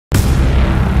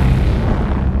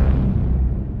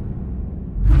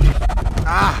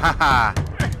Haha.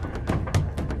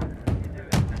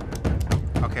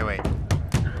 Okay, wait.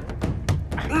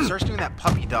 He starts doing that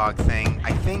puppy dog thing.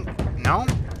 I think... No?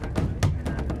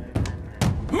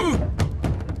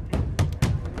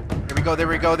 There we go, there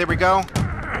we go, there we go.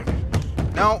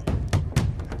 No.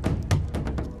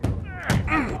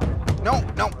 No,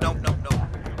 no, no, no, no.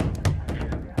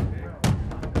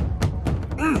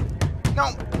 No.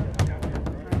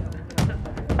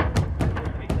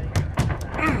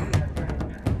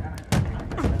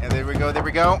 Yeah, there we go, there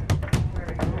we go.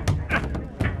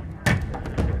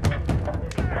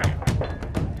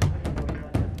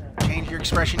 Change your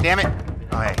expression, damn it.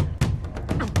 Oh, hey.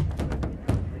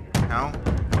 No.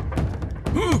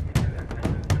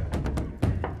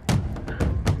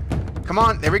 Come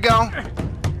on, there we go.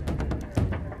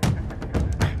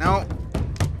 No.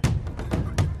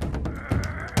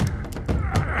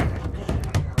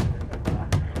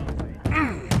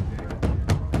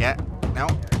 Yeah, no.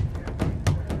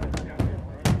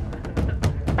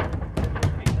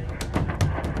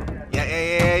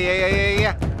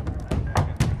 Yeah.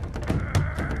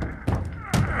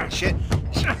 Shit.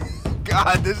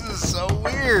 God, this is so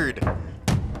weird.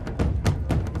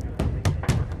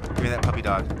 Give me that puppy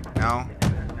dog. No.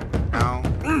 No.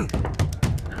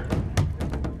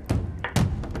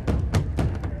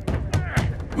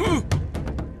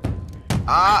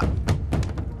 Ah.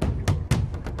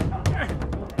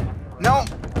 No.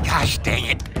 Gosh dang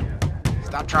it.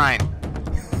 Stop trying.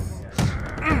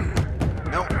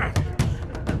 No.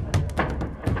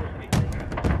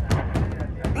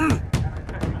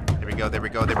 There we go, there we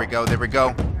go, there we go, there we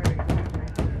go.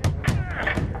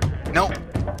 No.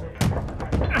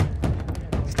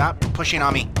 Stop pushing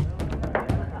on me.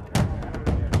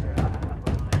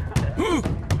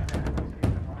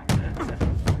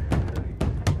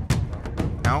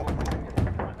 No.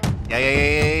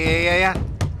 Yeah.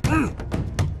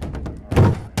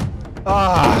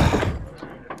 Ah,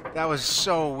 that was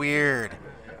so weird.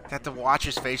 Got to watch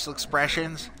his facial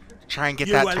expressions, try and get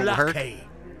that to work. You were lucky.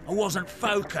 I wasn't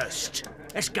focused.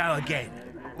 Let's go again.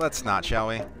 Let's not, shall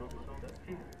we?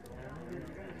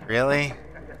 Really?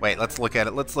 Wait, let's look at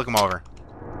it. Let's look him over.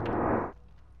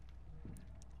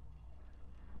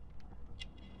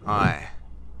 Aye.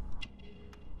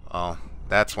 Oh,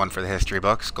 that's one for the history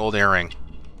books. Gold earring.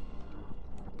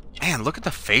 Man, look at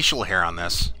the facial hair on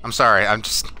this. I'm sorry, I'm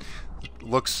just...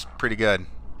 Looks pretty good.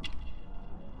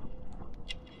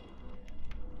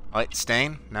 Light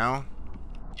stain? No.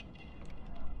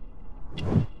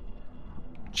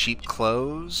 Cheap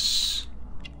clothes.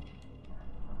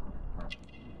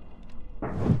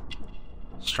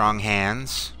 Strong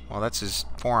hands. Well, that's his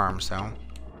forearms, though.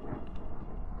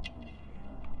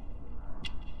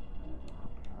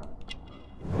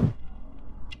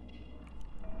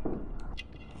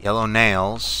 Yellow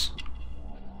nails.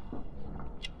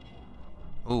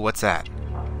 Ooh, what's that?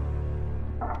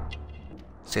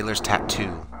 Sailor's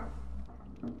tattoo.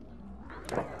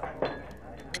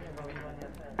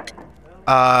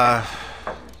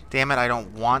 Damn it, I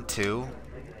don't want to.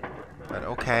 But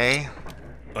okay.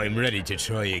 I'm ready to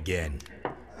try again.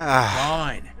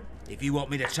 Fine. If you want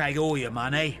me to take all your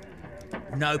money,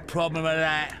 no problem with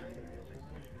that.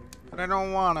 But I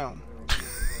don't want to.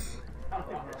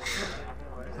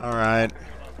 Alright.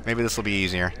 Maybe this will be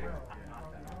easier.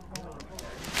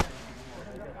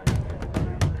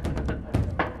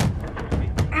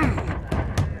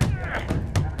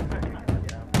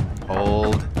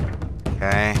 Hold.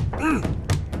 Okay.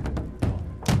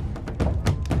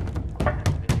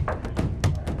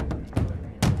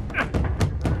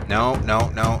 No. No.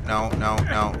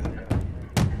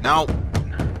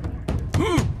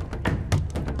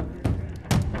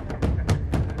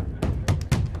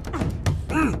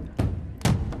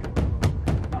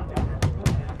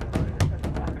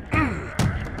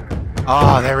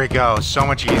 Oh, there we go. So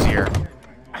much easier.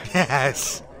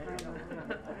 Yes.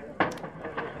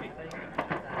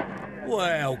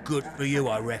 Well, good for you,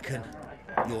 I reckon.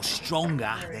 You're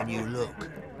stronger than you look.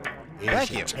 Here's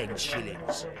Thank your you. 10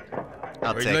 shillings.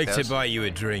 I'll I'd take like those. to buy you a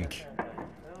drink.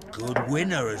 Good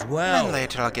winner as well. And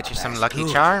later I'll get you some That's Lucky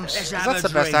good. Charms. Let's 'Cause have that's a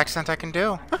the best drink. accent I can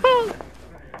do.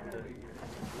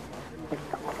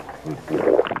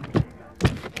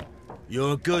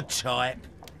 You're a good type.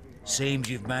 Seems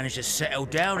you've managed to settle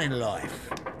down in life.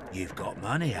 You've got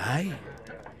money, eh?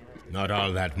 Not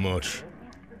all that much.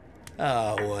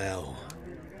 Oh, well.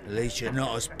 At least you're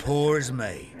not as poor as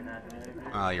me.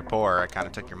 You're poor. I kind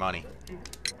of took your money.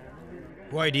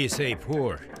 Why do you say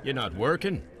poor? You're not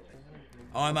working?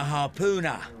 I'm a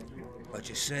harpooner. But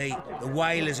you see, the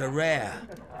whalers are rare.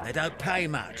 They don't pay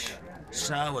much.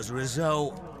 So, as a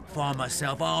result, find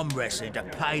myself arm wrestling to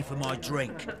pay for my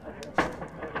drink.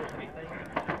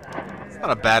 It's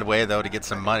not a bad way, though, to get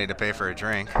some money to pay for a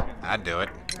drink. I'd do it.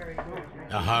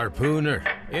 A harpooner.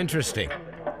 Interesting.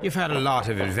 You've had a lot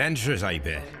of adventures, I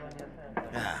bet.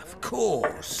 Of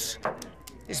course.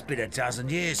 It's been a dozen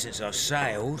years since I've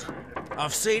sailed.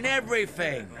 I've seen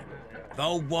everything.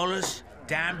 Old Wallace,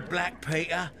 damn Black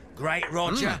Peter, Great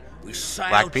Roger. We sailed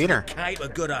Black Peter. to the Cape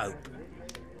of Good Hope.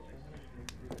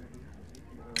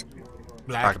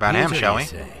 Talk about him, shall we?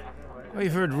 Say.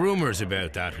 I've heard rumors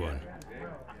about that one.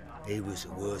 He was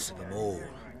the worst of them all.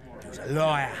 He was a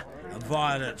liar and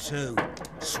violent too,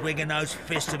 swinging those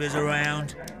fists of his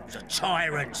around. He was a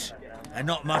tyrant and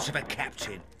not much of a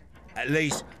captain. At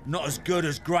least, not as good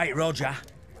as Great Roger.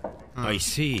 I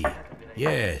see.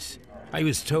 Yes. I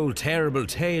was told terrible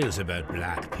tales about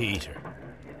Black Peter.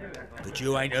 But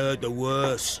you ain't heard the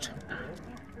worst.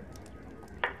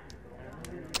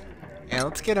 Yeah,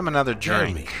 let's get him another Tell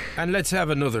me, drink. and let's have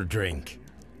another drink.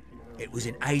 It was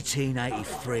in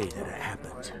 1883 that it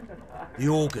happened. The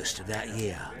August of that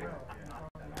year.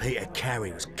 Peter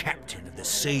Carey was captain of the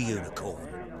Sea Unicorn,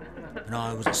 and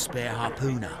I was a spare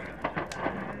harpooner.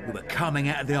 We were coming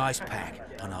out of the ice pack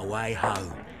on our way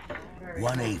home.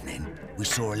 One evening, we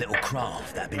saw a little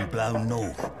craft that had been blown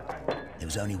north. There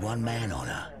was only one man on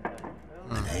her,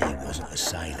 and he wasn't a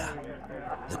sailor.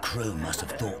 The crew must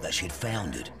have thought that she'd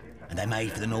foundered, and they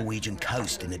made for the Norwegian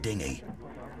coast in the dinghy.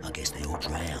 I guess they all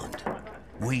drowned.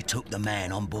 We took the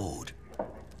man on board.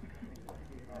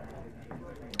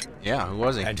 Yeah, who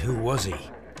was he? And who was he?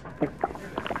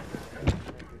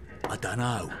 I don't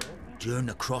know. During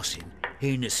the crossing,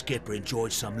 he and the skipper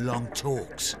enjoyed some long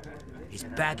talks. His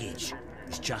baggage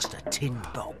was just a tin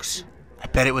box. I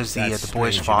bet it was the That's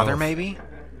boy's strange father, enough. maybe?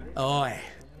 Aye.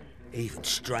 Even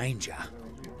stranger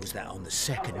was that on the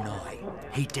second night,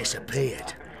 he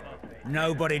disappeared.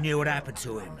 Nobody knew what happened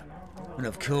to him. And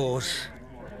of course,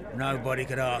 nobody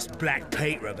could ask Black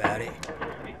Peter about it.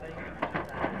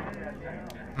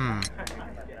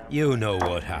 You know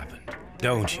what happened,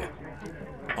 don't you?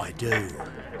 I do.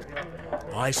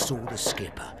 I saw the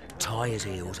skipper tie his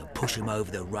heels and push him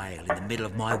over the rail in the middle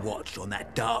of my watch on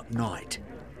that dark night.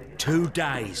 2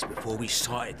 days before we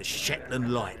sighted the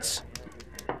Shetland lights.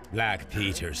 Black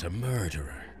Peter's a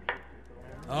murderer.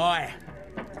 Aye.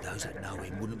 Those that know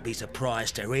him wouldn't be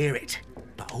surprised to hear it.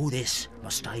 But all this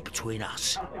must stay between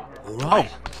us. All right?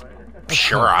 Oh,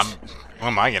 sure. course. Who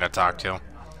am I gonna talk to?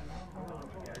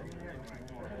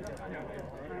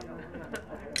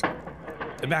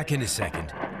 Back in a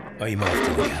second. I'm off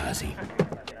to the Ghazi.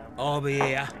 I'll be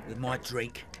here with my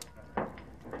drink.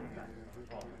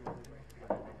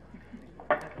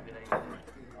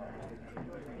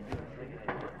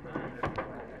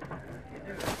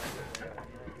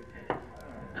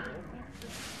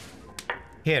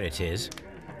 Here it is.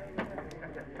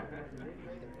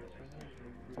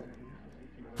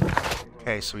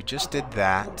 Okay, so we just did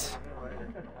that.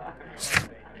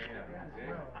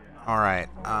 Alright,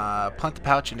 plant the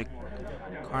pouch into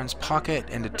Karn's pocket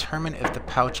and determine if the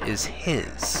pouch is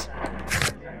his.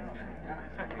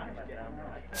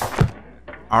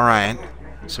 Alright,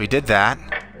 so we did that.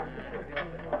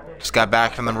 Just got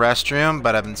back from the restroom,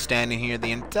 but I've been standing here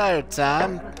the entire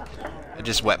time. I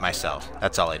just wet myself.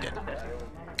 That's all I did.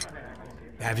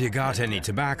 Have you got any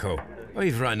tobacco?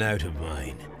 I've run out of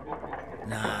mine.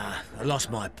 Nah, I lost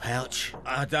my pouch.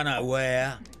 I don't know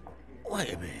where.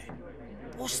 Wait a minute.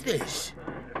 What's this?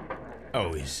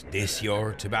 Oh, is this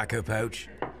your tobacco pouch?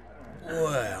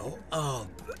 Well, oh,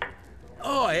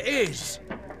 it is.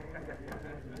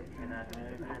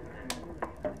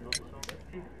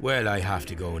 Well, I have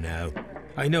to go now.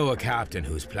 I know a captain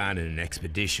who's planning an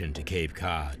expedition to Cape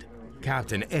Cod.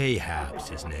 Captain Ahab's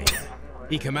his name.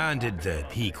 He commanded the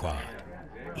Pequod.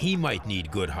 He might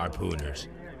need good harpooners.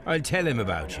 I'll tell him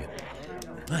about you.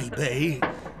 Maybe.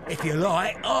 If you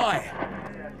like, aye.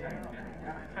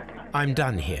 I'm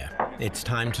done here. It's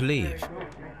time to leave.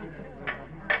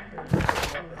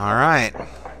 Alright.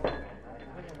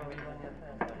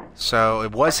 So,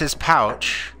 it was his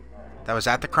pouch that was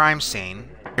at the crime scene.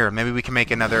 Here, maybe we can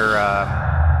make another,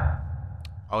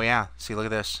 Oh yeah, see, look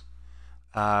at this.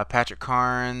 Patrick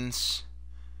Carnes'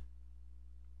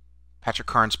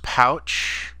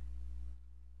 pouch.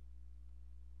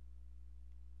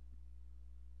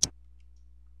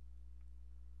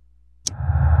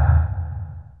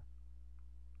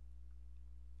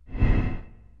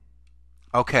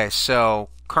 Okay, so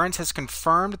Carnes has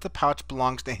confirmed that the pouch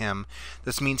belongs to him.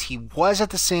 This means he was at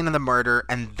the scene of the murder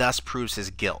and thus proves his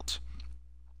guilt.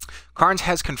 Carnes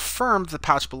has confirmed the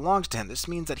pouch belongs to him. This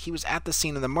means that he was at the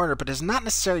scene of the murder, but does not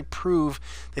necessarily prove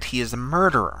that he is the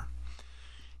murderer.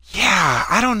 Yeah,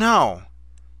 I don't know.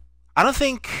 I don't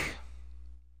think...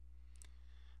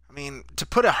 I mean, to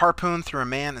put a harpoon through a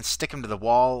man and stick him to the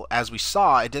wall, as we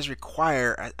saw, it does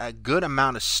require a good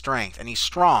amount of strength, and he's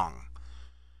strong.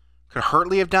 Could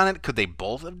Hurtley have done it? Could they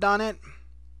both have done it?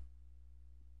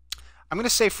 I'm going to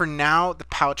say for now, the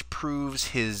pouch proves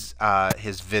his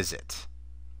visit.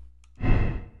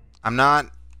 I'm not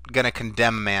going to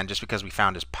condemn a man just because we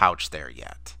found his pouch there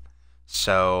yet.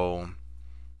 So,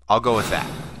 I'll go with that.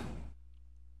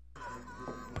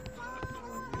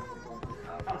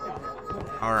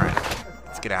 Alright,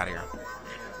 let's get out of here.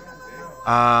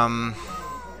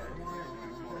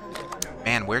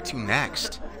 Man, where to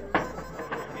next?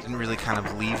 Didn't really kind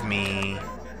of leave me...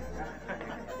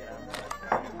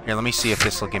 Here, let me see if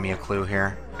this will give me a clue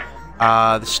here.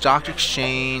 The stock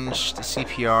exchange, the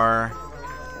CPR...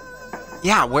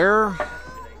 Yeah, where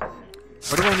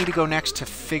do I need to go next to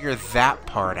figure that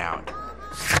part out?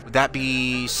 Would that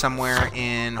be somewhere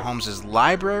in Holmes's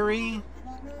library?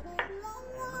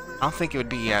 I don't think it would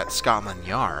be at Scotland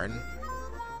Yard.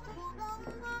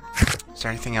 Is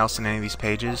there anything else in any of these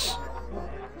pages?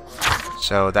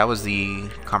 So that was the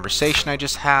conversation I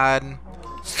just had.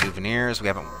 Souvenirs. We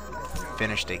haven't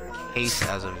finished a case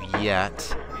as of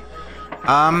yet.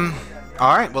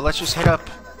 Alright, well let's just head up.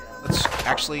 Let's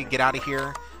actually get out of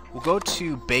here. We'll go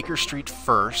to Baker Street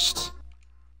first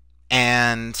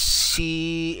and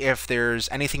see if there's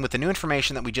anything with the new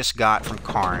information that we just got from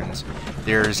Carnes.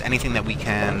 There's anything that we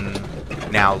can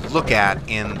now look at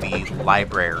in the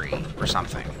library or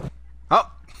something.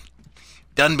 Oh!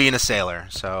 Done being a sailor.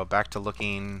 So back to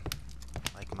looking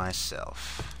like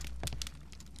myself.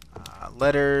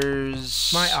 Letters...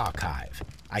 My archive.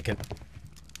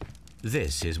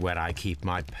 This is where I keep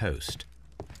my post.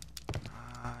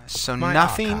 So My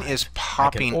nothing archive. is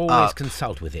popping I can always up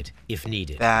consult with it if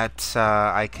needed. that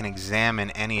I can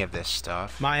examine any of this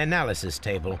stuff. My analysis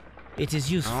table. It is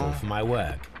useful for my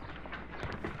work.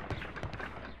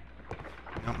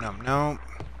 Nope, nope, nope.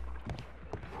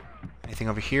 Anything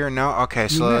over here? No? Okay,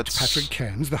 so You met let's... Patrick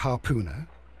Cairns, the harpooner.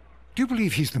 Do you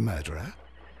believe he's the murderer?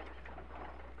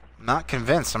 I'm not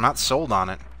convinced. I'm not sold on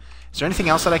it. Is there anything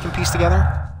else that I can piece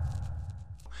together?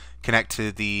 Connect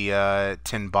to the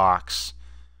tin box.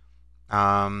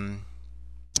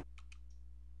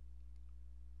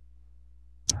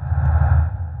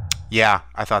 Yeah,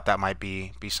 I thought that might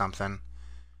be something.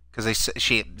 Because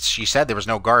she said there was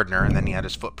no gardener, and then he had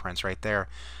his footprints right there.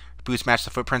 Boots matched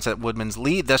the footprints at Woodman's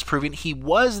lead, thus proving he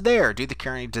was there. Dude, the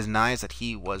Carney denies that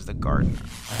he was the gardener.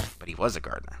 But he was a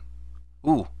gardener.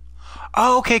 Ooh.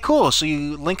 Oh, okay, cool. So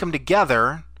you link them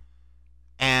together,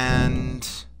 and...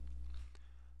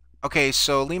 Okay,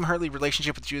 so Liam Hurtley's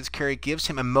relationship with Judith Carey gives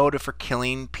him a motive for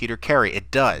killing Peter Carey. It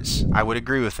does. I would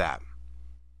agree with that.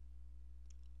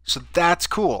 So that's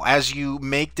cool. As you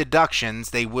make deductions,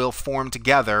 they will form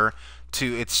together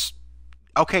to its...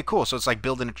 Okay, cool. So it's like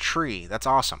building a tree. That's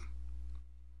awesome.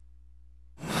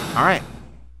 All right.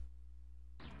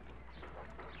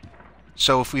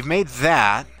 So if we've made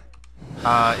that,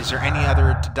 is there any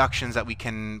other deductions that we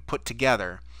can put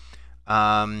together?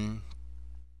 Liam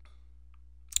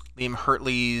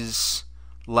Hurtley's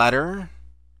letter.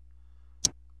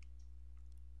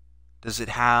 Does it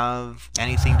have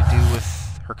anything to do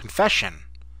with her confession?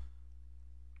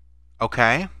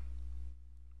 Okay.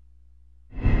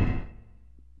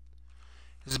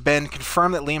 It's been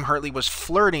confirmed that Liam Hurtley was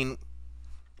flirting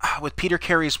with Peter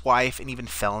Carey's wife and even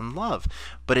fell in love.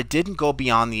 But it didn't go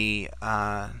beyond the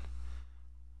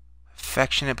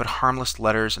affectionate but harmless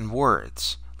letters and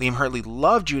words. Liam Hurtley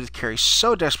loved Judith Carey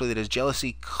so desperately that his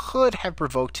jealousy could have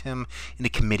provoked him into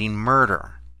committing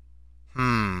murder.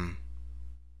 Oh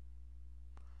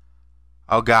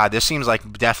god, this seems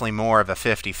like definitely more of a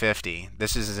 50-50.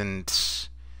 This isn't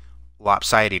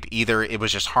lopsided. Either it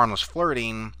was just harmless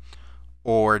flirting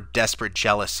or desperate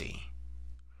jealousy.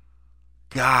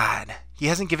 God, he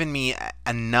hasn't given me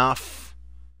enough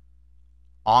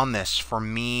on this for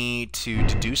me to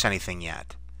deduce anything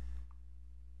yet.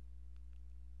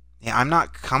 Yeah, I'm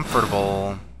not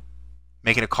comfortable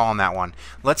making a call on that one.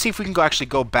 Let's see if we can actually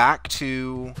go back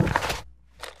to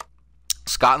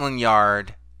Scotland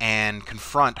Yard and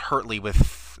confront Hurtley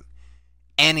with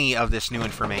any of this new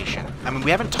information. I mean,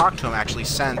 we haven't talked to him actually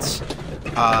since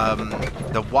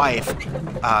the wife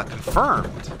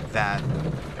confirmed that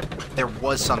there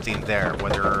was something there,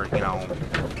 whether, you know,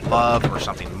 love or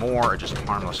something more or just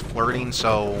harmless flirting.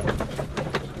 So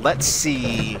let's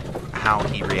see how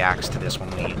he reacts to this when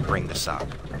we bring this up.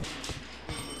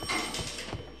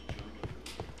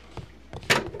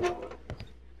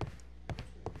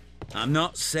 I'm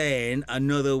not saying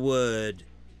another word.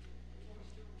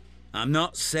 I'm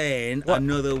not saying What?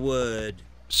 another word.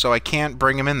 So I can't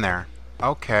bring him in there.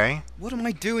 Okay. What am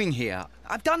I doing here?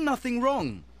 I've done nothing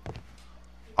wrong.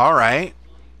 Alright.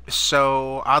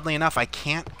 So, oddly enough, I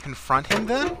can't confront him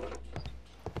then?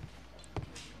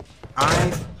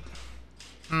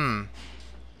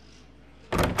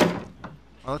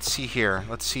 Well, let's see here.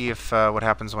 Let's see if what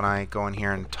happens when I go in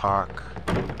here and talk.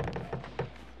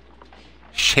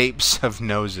 Shapes of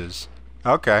noses.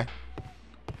 Okay.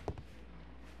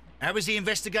 How is the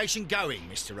investigation going,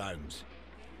 Mr. Holmes?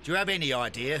 Do you have any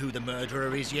idea who the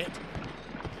murderer is yet?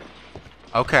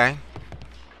 Okay.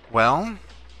 Well,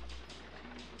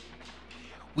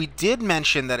 we did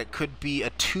mention that it could be a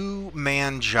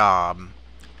two-man job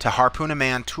to harpoon a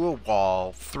man to a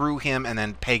wall, through him, and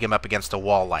then peg him up against a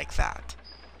wall like that.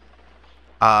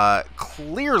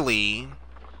 Clearly,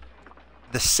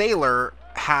 the sailor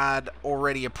had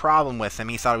already a problem with him.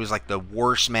 He thought he was like the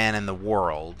worst man in the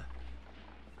world.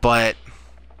 But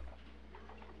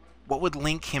what would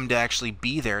link him to actually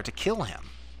be there to kill him?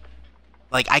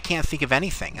 Like, I can't think of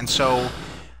anything. And so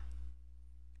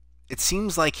it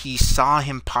seems like he saw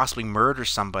him possibly murder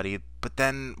somebody, but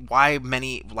then why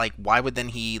would then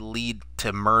he lead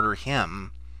to murder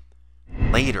him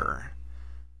later?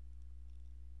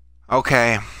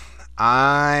 Okay,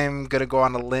 I'm gonna go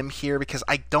on a limb here because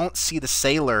I don't see the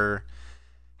sailor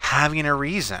having a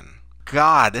reason.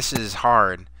 God, this is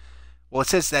hard. Well, it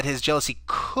says that his jealousy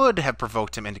could have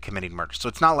provoked him into committing murder, so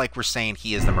it's not like we're saying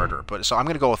he is the murderer. But so I'm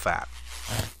gonna go with that.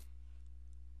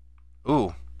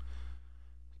 Ooh.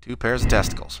 2 pairs of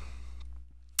testicles.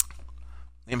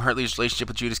 Liam Hurtley's relationship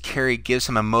with Judas Carey gives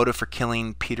him a motive for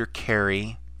killing Peter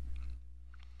Carey.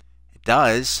 It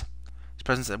does. His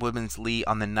presence at Woodman's Lee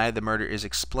on the night of the murder is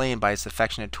explained by his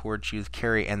affection toward Judith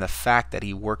Carey and the fact that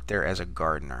he worked there as a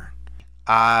gardener.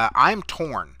 I'm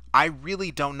torn. I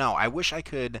really don't know. I wish I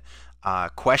could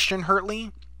question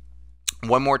Hurtley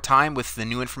one more time with the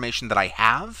new information that I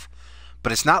have,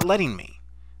 but it's not letting me.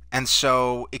 And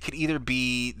so it could either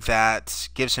be that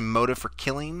gives him motive for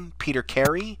killing Peter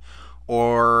Carey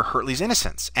or Hurtley's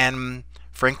innocence. And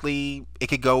frankly, it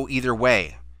could go either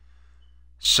way.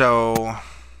 So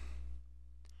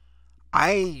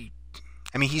I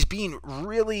mean, he's being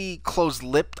really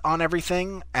close-lipped on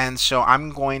everything, and so I'm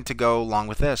going to go along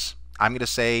with this. I'm going to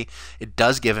say it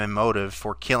does give him motive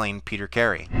for killing Peter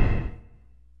Carey.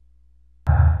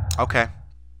 Okay.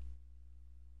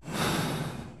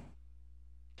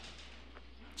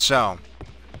 So,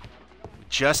 we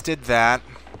just did that.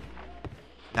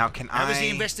 Now, How is the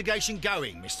investigation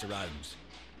going, Mr. Holmes?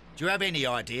 Do you have any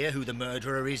idea who the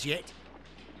murderer is yet?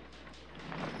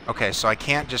 Okay, so I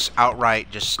can't just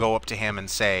outright just go up to him and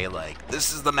say, like,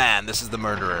 this is the man, this is the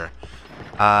murderer.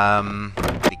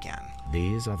 Begin.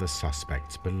 These are the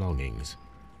suspect's belongings.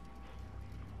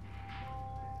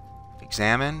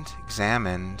 Examined.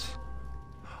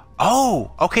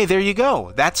 Oh, okay, there you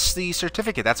go. That's the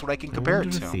certificate. That's what I can compare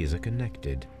it to. If these are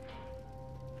connected.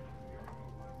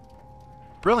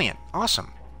 Brilliant.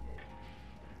 Awesome.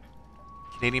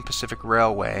 Canadian Pacific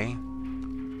Railway.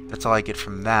 That's all I get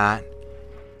from that.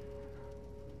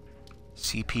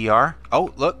 CPR.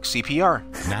 Oh, look,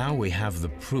 CPR. Now we have the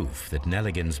proof that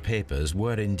Nelligan's papers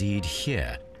were indeed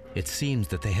here. It seems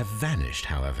that they have vanished,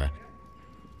 however.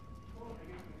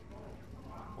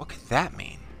 What could that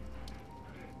mean?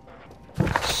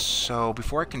 So,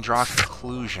 before I can draw a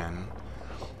conclusion,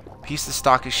 piece of the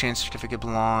stock exchange certificate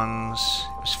belongs.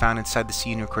 It was found inside the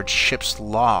sea and record ship's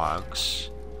logs.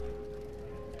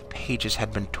 The pages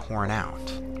had been torn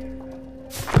out.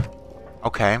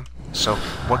 Okay, so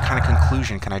what kind of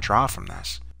conclusion can I draw from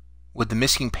this? Would the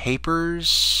missing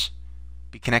papers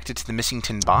be connected to the missing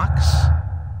tin box?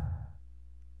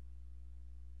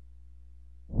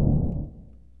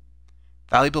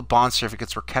 Valuable bond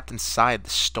certificates were kept inside the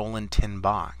stolen tin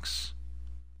box.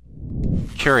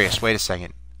 Curious, wait a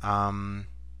second.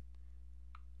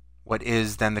 What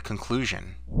is then the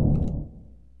conclusion?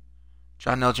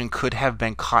 John Nelgen could have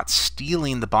been caught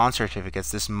stealing the bond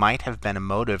certificates. This might have been a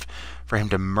motive for him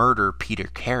to murder Peter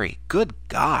Carey. Good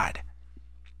God.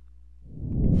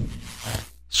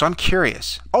 So I'm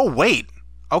curious. Oh, wait.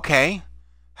 Okay.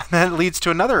 That leads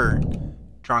to another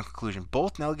drawn conclusion.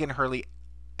 Both Nelligan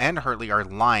and Hurtley are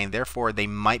lying, therefore they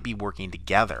might be working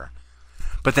together.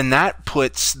 But then that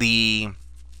puts the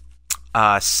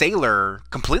sailor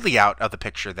completely out of the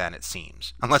picture then, it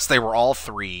seems. Unless they were all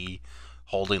three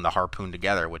holding the harpoon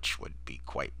together, which would be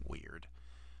quite weird.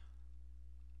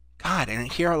 God, and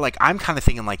here, like, I'm kind of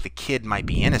thinking like the kid might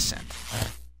be innocent.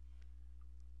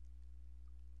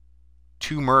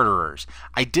 2 murderers.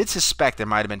 I did suspect there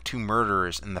might have been 2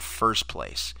 murderers in the first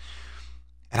place.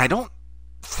 And I don't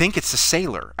think it's the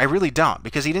sailor. I really don't,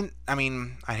 because he didn't, I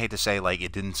mean, I hate to say, like,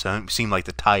 it didn't seem like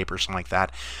the type or something like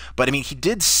that, but I mean, he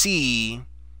did see,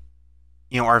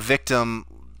 you know, our victim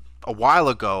a while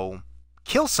ago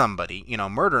kill somebody, you know,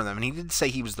 murder them, and he did say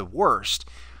he was the worst,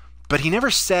 but he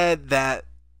never said that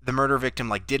the murder victim,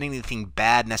 like, did anything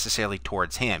bad necessarily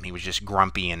towards him. He was just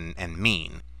grumpy and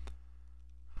mean.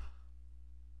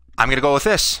 I'm going to go with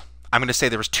this. I'm going to say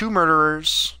there was 2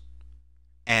 murderers,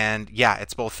 and yeah,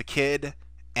 it's both the kid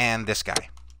and this guy.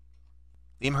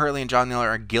 Liam Hurley and John Miller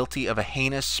are guilty of a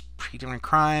heinous predetermined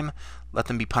crime. Let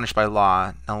them be punished by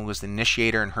law. Nelson was the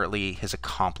initiator and Hurley his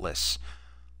accomplice.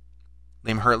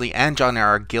 Liam Hurley and John Miller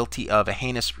are guilty of a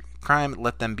heinous crime.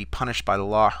 Let them be punished by the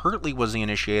law. Hurley was the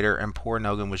initiator, and poor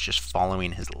Nelson was just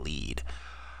following his lead.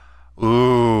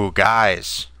 Ooh,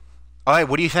 guys. All right,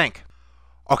 what do you think?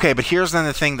 Okay, but here's then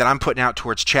the thing that I'm putting out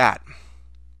towards chat.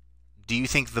 Do you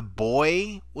think the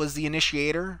boy was the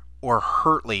initiator or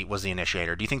Hurley was the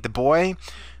initiator? Do you think the boy,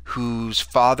 whose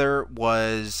father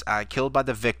was killed by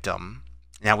the victim,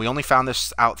 now we only found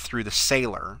this out through the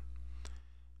sailor,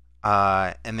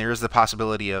 and there is the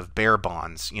possibility of bear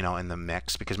bonds, you know, in the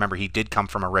mix, because remember, he did come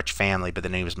from a rich family, but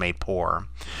then he was made poor.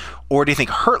 Or do you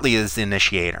think Hurley is the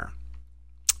initiator,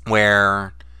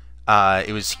 where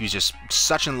he was just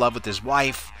such in love with his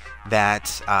wife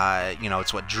that you know,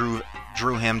 it's what drew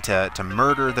him to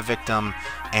murder the victim,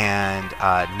 and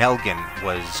Nelson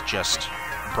was just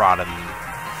brought him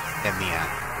in the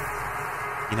end.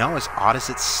 You know, as odd as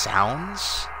it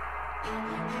sounds,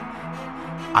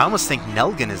 I almost think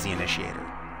Nelson is the initiator.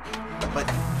 But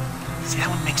see, that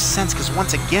would make sense, because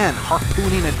once again,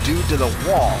 harpooning a dude to the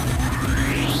wall.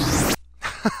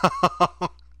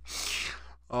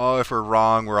 Oh, if we're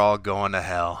wrong, we're all going to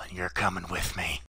hell. You're coming with me.